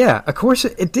like, yeah, of course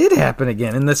it did happen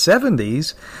again in the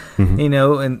 70s,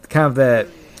 and kind of that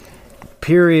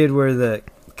period where the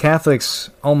Catholics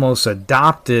almost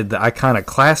adopted the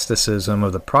iconoclasticism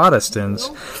of the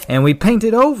Protestants, and we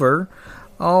painted over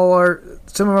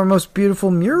some of our most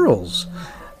beautiful murals.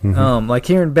 Mm-hmm. Like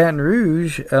here in Baton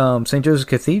Rouge, St. Joseph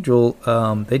Cathedral,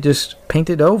 they just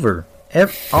painted over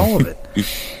all of it.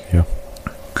 Yeah,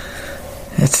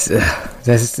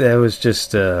 that was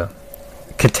just a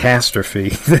catastrophe.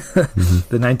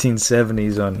 The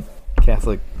 1970s on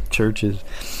Catholic churches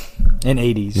and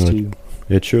 80s too.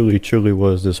 It truly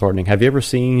was disheartening. Have you ever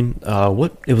seen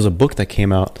it was a book that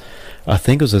came out? I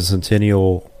think it was a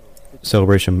centennial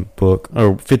celebration book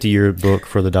or 50-year book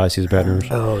for the Diocese of Baton Rouge.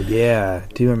 Oh yeah,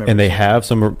 do you remember? And they have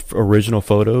some original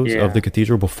photos of the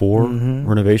cathedral before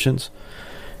renovations.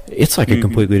 It's like a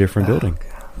completely different building.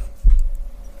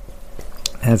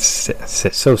 That's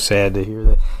so sad to hear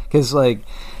that, because the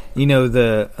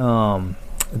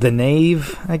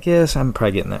nave, I guess I'm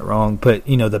probably getting that wrong, but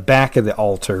the back of the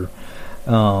altar,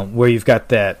 where you've got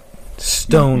that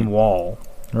stone wall.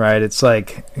 Right, it's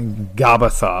like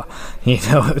Gabbatha,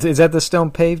 Is that the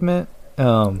stone pavement?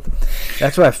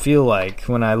 That's what I feel like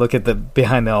when I look at the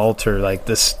behind the altar, like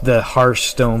the harsh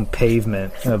stone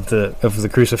pavement of the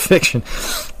crucifixion,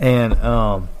 and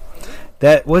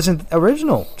that wasn't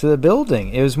original to the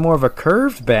building. It was more of a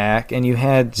curved back, and you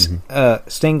had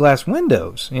stained glass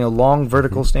windows, long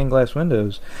vertical stained glass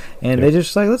windows, and they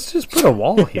just let's just put a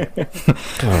wall here.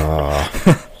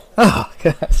 Oh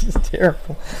gosh, this is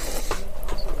terrible.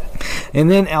 And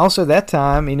then also that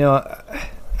time,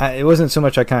 it wasn't so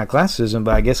much iconoclasticism,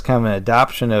 but I guess kind of an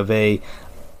adoption of a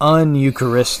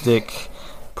un-Eucharistic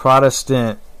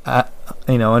Protestant,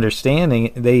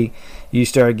 understanding. You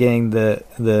started getting the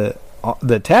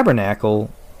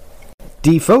tabernacle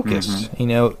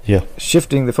defocused.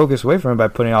 Shifting the focus away from it by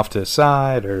putting it off to the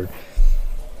side or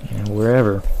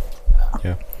wherever.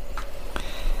 Yeah.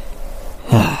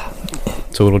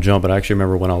 So a little jump, but I actually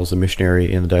remember when I was a missionary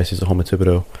in the Diocese of Houma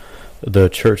Thibodaux, the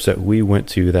church that we went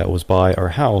to that was by our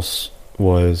house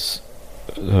was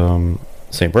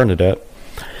St. Bernadette.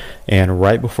 And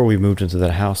right before we moved into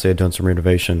that house, they had done some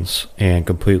renovations and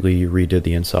completely redid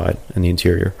the inside and the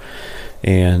interior.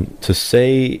 And to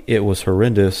say it was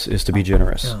horrendous is to be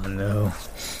generous. Oh,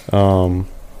 no.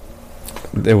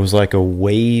 There was like a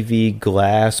wavy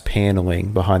glass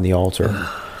paneling behind the altar.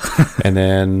 And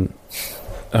then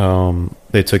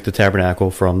they took the tabernacle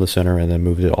from the center and then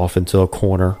moved it off into a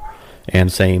corner.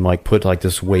 And put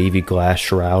this wavy glass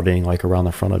shrouding around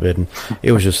the front of it, and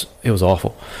it was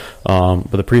awful.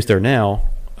 But the priest there now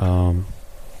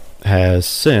has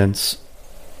since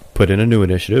put in a new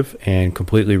initiative and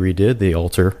completely redid the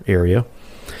altar area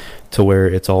to where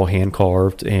it's all hand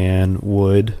carved and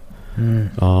wood.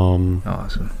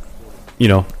 Awesome.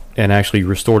 And actually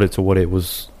restored it to what it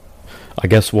was. I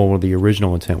guess what the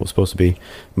original intent was supposed to be.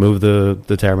 Move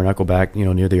the tabernacle back,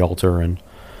 near the altar, and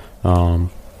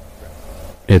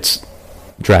it's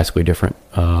drastically different.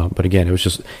 But again,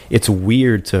 it's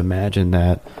weird to imagine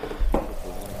that,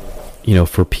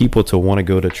 for people to want to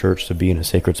go to church to be in a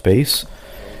sacred space,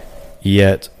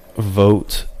 yet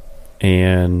vote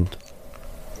and,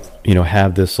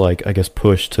 have this,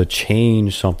 push to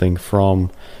change something from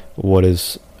what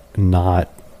is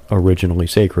not originally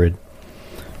sacred.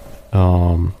 I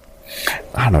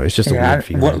don't know. It's just a weird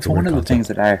feeling. It's one of the things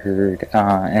that I heard,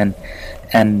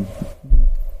 and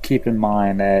keep in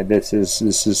mind that this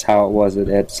is how it was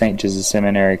at St. Joseph's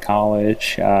Seminary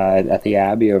College at the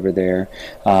Abbey over there,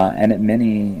 and at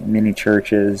many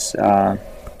churches.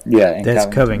 In that's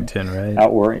Covington, right?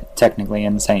 Or technically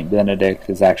in St. Benedict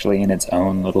is actually in its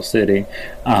own little city.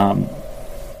 The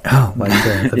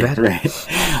right.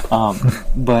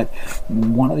 But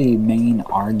one of the main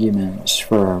arguments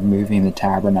for moving the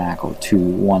tabernacle to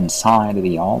one side of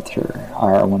the altar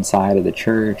or one side of the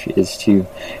church is to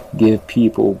give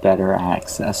people better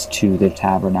access to the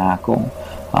tabernacle,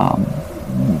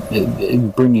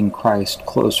 bringing Christ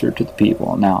closer to the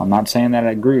people. Now, I'm not saying that I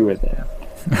agree with it.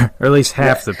 Or at least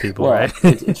half the people, right?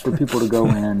 It's for people to go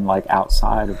in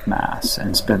outside of Mass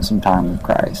and spend some time with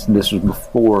Christ. And this was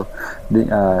before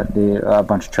a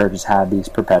bunch of churches had these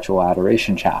perpetual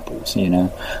adoration chapels,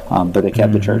 but they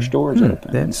kept the church doors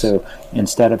open. And so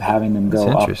instead of having them go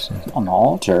up on the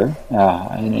altar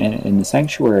in the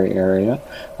sanctuary area,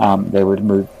 they would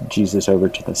move Jesus over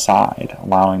to the side,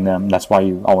 allowing them. That's why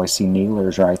you always see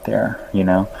kneelers right there,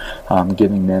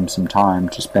 giving them some time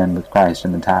to spend with Christ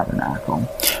in the tabernacle.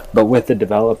 But with the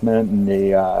development and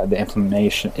the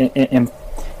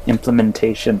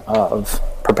implementation of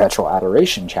perpetual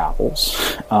adoration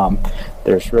chapels,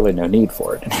 there's really no need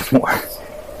for it anymore.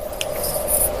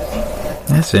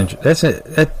 That's interesting.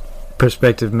 That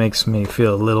perspective makes me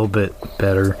feel a little bit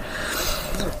better.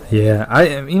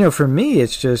 Yeah, for me,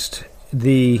 it's just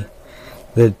the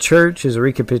church is a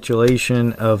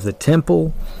recapitulation of the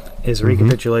temple, is a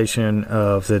recapitulation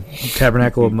of the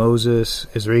tabernacle of Moses,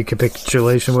 is a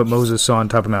recapitulation of what Moses saw on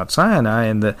top of Mount Sinai,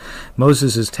 and the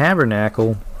Moses'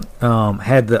 tabernacle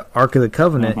had the Ark of the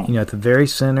Covenant, at the very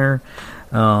center,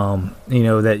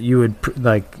 that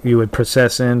you would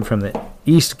process in from the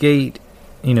east gate,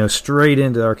 straight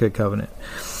into the Ark of the Covenant,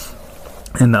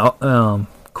 and of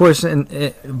course,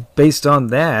 based on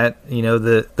that,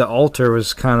 the altar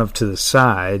was kind of to the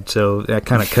side, so that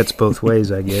kind of cuts both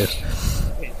ways, I guess.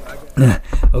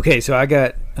 Okay, so I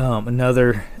got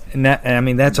another.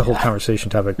 That's a whole conversation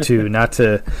topic too.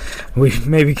 We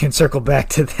maybe can circle back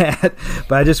to that,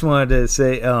 but I just wanted to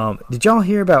say, did y'all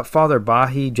hear about Father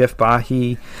Bahi, Jeff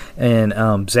Bahi,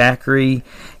 and Zachary?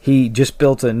 He just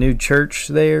built a new church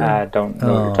there. I don't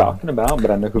know what you're talking about,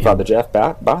 but I know who Father Jeff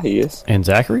Bahi is. And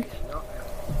Zachary?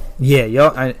 Yeah,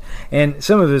 y'all, and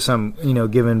some of this I'm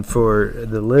given for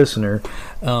the listener.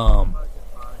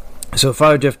 So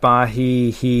Father Jeff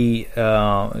Bahi, he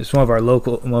is one of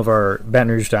our Baton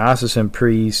Rouge diocesan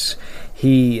priests.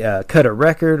 He cut a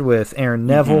record with Aaron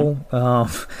Neville.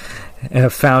 And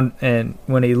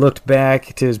when he looked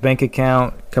back to his bank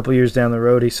account a couple years down the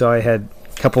road, he saw he had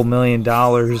couple $1 million,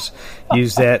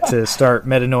 used that to start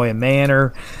Metanoia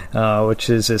Manor, which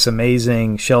is this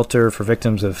amazing shelter for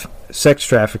victims of sex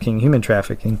trafficking, human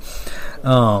trafficking.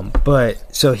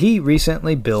 But so he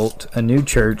recently built a new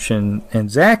church in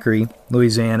Zachary,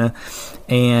 Louisiana,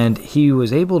 and he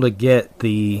was able to get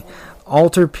the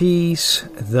altarpiece,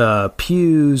 the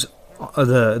pews,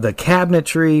 the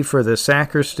cabinetry for the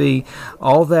sacristy,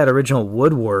 all that original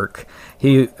woodwork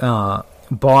he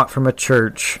bought from a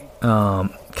church, I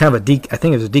think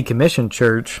it was a decommissioned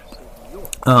church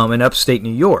in upstate New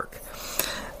York.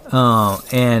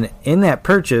 And in that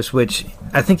purchase, which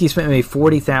I think he spent maybe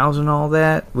 $40,000 all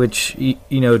that, which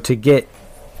to get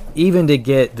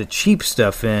the cheap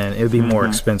stuff in, it would be more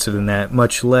expensive than that,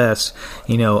 much less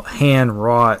hand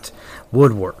wrought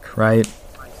woodwork, right?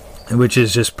 Which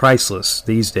is just priceless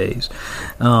these days.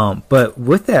 But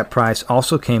with that price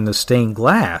also came the stained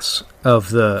glass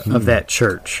of that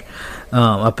church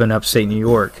up in upstate New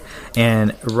York.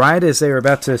 And right as they were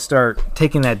about to start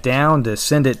taking that down to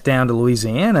send it down to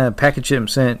Louisiana, package it and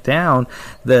send it down,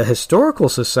 the Historical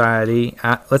Society,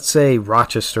 let's say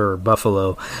Rochester or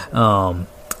Buffalo,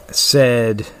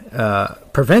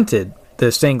 prevented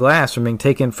the stained glass from being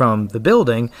taken from the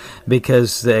building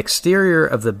because the exterior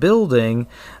of the building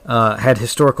had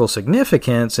historical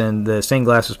significance, and the stained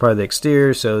glass was part of the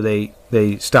exterior, so they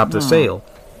stopped the sale.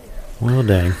 Well,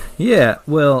 dang. Yeah,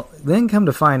 well, then come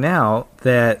to find out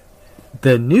that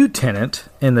the new tenant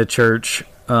in the church,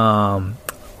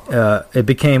 it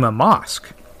became a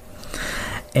mosque.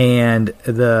 And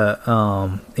the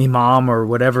imam or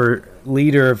whatever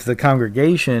leader of the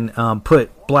congregation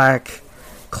put black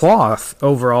cloth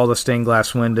over all the stained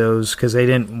glass windows because they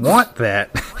didn't want that.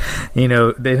 They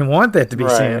didn't want that to be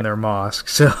seen in their mosque.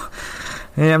 So,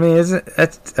 I mean, this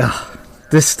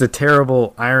is the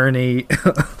terrible irony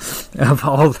of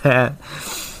all that.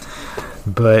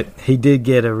 But he did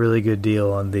get a really good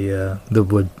deal on the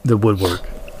woodwork.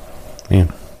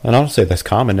 Yeah. And I don't say that's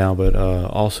common now, but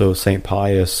also St.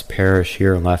 Pius Parish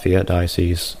here in Lafayette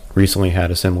Diocese recently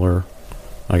had a similar,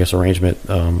 arrangement.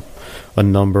 A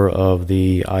number of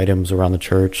the items around the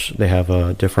church, they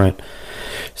have different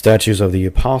statues of the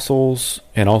apostles,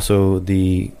 and also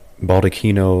the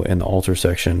baldacchino and the altar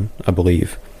section, I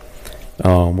believe,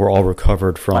 were all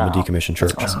recovered from a decommissioned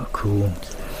church. That's awesome. Oh, cool.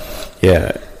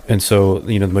 Yeah. And so,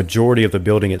 the majority of the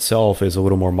building itself is a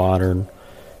little more modern.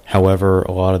 However,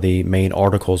 a lot of the main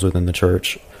articles within the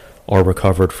church are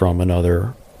recovered from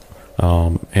another,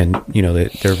 and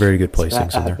they're very good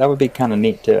placings in there. That would be kind of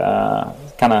neat to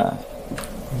kind of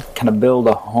build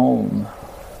a home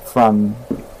from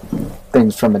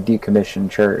things from a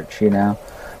decommissioned church.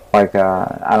 Like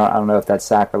I don't know if that's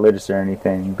sacrilegious or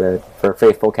anything, but for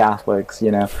faithful Catholics,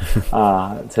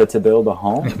 to build a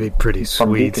home, it'd be pretty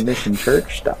sweet. From decommissioned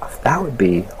church stuff, that would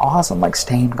be awesome. Like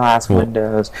stained glass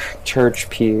windows, church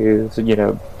pews,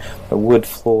 the wood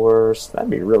floors. That'd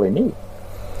be really neat.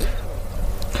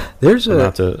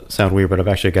 Not to sound weird, but I've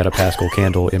actually got a Paschal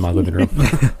candle in my living room.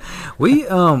 We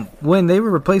when they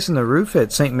were replacing the roof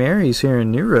at St. Mary's here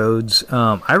in New Roads,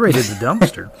 I raided the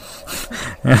dumpster.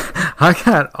 I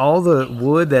got all the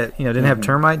wood that didn't have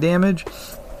termite damage,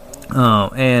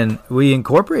 and we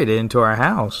incorporated it into our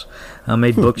house.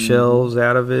 Made bookshelves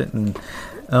out of it, and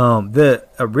the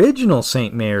original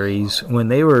St. Mary's, when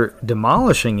they were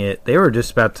demolishing it, they were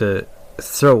just about to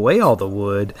throw away all the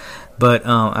wood, but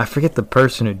I forget the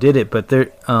person who did it. But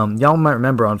there, y'all might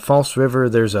remember on False River,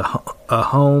 there's a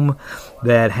home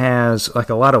that has like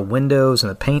a lot of windows and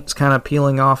the paint's kind of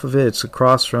peeling off of it. It's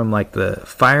across from like the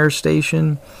fire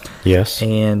station. Yes.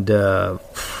 And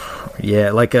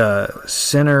yeah, like a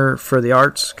Center for the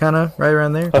Arts, kind of right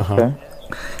around there. Okay.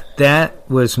 That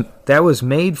was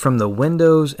made from the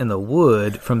windows and the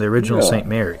wood from the original St.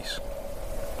 Mary's.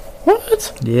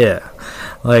 What? Yeah,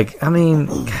 like I mean,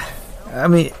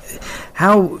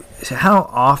 how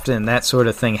often that sort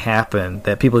of thing happened,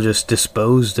 that people just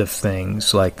disposed of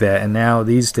things like that, and now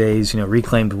these days,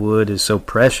 reclaimed wood is so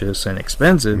precious and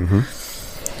expensive.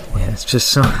 Mm-hmm. Yeah, it's just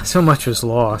so much was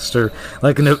lost. Or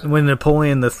like when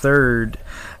Napoleon III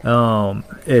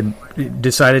it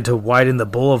decided to widen the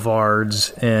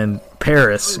boulevards in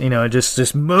Paris,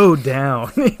 just mowed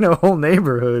down whole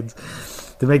neighborhoods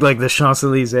to make like the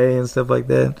Champs-Élysées and stuff like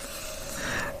that.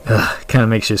 Kind of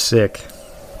makes you sick.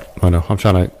 I know.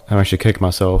 I'm actually kicking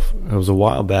myself. It was a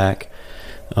while back.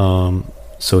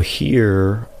 So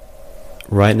here,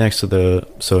 right next to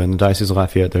in the Diocese of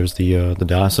Lafayette, there's the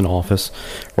diocesan office.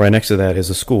 Right next to that is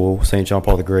a school, St. John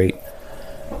Paul the Great,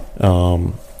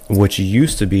 which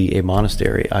used to be a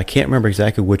monastery. I can't remember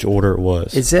exactly which order it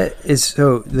was.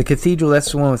 So the cathedral?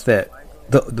 That's the one with that.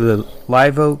 The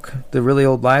live oak, the really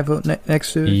old live oak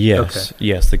next to it? Yes, okay.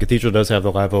 Yes. The cathedral does have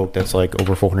the live oak that's like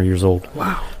over 400 years old.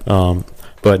 Wow.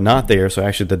 But not there. So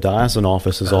actually, the diocesan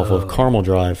office is off of Carmel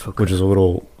Drive, which is a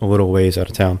little ways out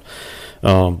of town.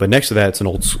 But next to that,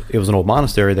 it was an old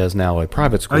monastery that's now a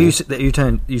private school. Oh, you said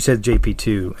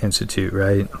JP2 Institute,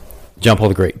 right? John Paul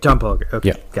the Great. John Paul the Great. Okay,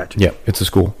 yeah, gotcha. Yeah, it's a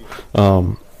school,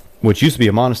 which used to be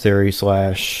a monastery /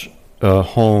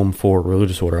 home for a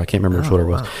religious order. I can't remember which order it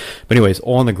was. Wow. But anyways,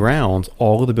 on the grounds,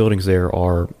 all of the buildings there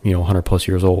are 100 plus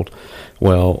years old.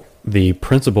 Well, the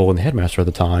principal and the headmaster at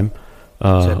the time,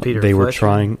 they were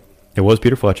trying. It was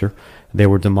Peter Fletcher. They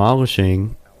were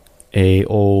demolishing a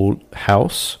old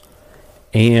house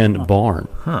and barn.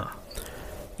 Huh.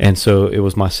 And so it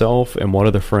was myself and one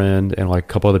other friend and like a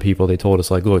couple other people. They told us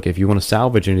like, look, if you want to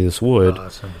salvage any of this wood,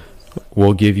 awesome.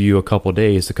 We'll give you a couple of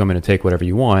days to come in and take whatever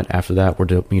you want. After that, we're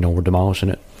demolishing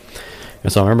it.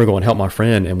 And so I remember going and help my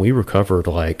friend, and we recovered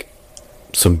like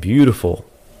some beautiful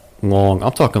long,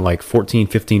 I'm talking like 14,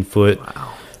 15 foot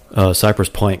cypress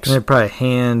planks. And they're probably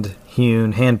hand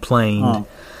hewn, hand planed.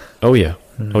 Oh yeah.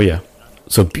 Mm-hmm. Oh yeah.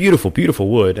 So beautiful, beautiful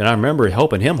wood. And I remember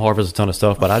helping him harvest a ton of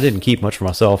stuff, but I didn't keep much for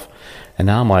myself. And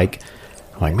now I'm like,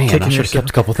 man, I should have kept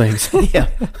a couple things. Yeah.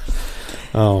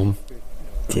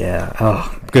 Yeah.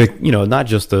 Oh, good. Not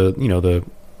just the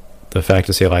fact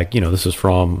to say like, this is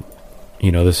from,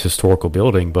 this historical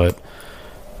building, but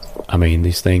I mean,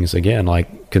 these things again,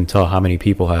 like can tell how many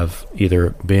people have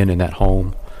either been in that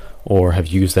home or have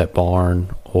used that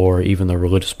barn, or even the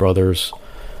religious brothers,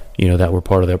 that were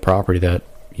part of that property that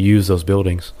used those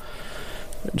buildings.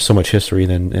 So much history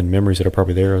and memories that are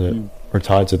probably there that are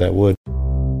tied to that wood.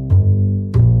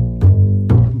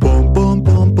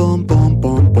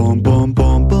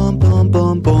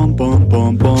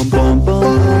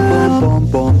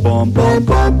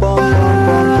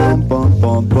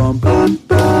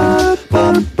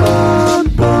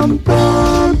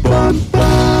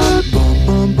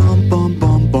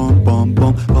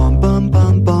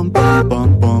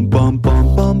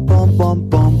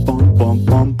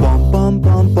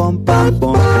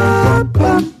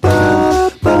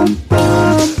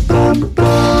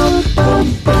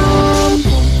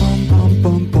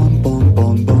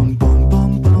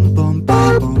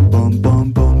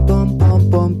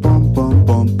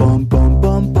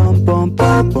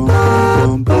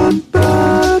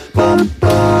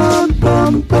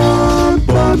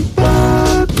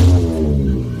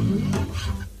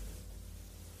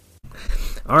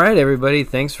 Everybody,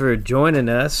 thanks for joining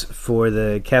us for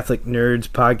the Catholic Nerds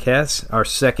podcast, our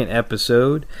second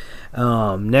episode.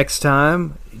 Next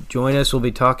time, join us. We'll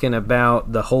be talking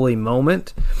about the Holy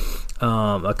Moment,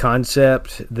 a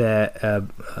concept that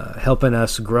helping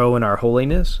us grow in our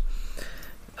holiness.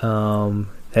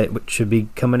 That should be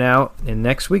coming out in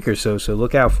next week or so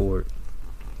look out for it.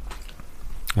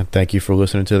 And thank you for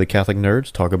listening to the Catholic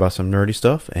Nerds talk about some nerdy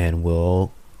stuff, and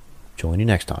we'll join you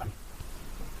next time.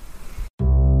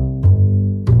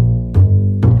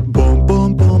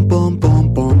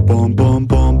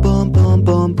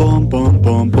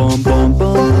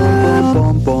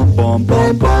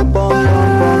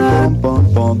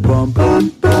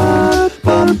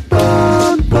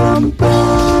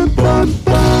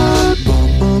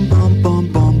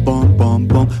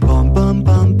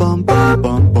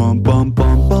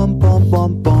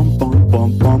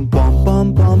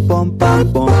 Bum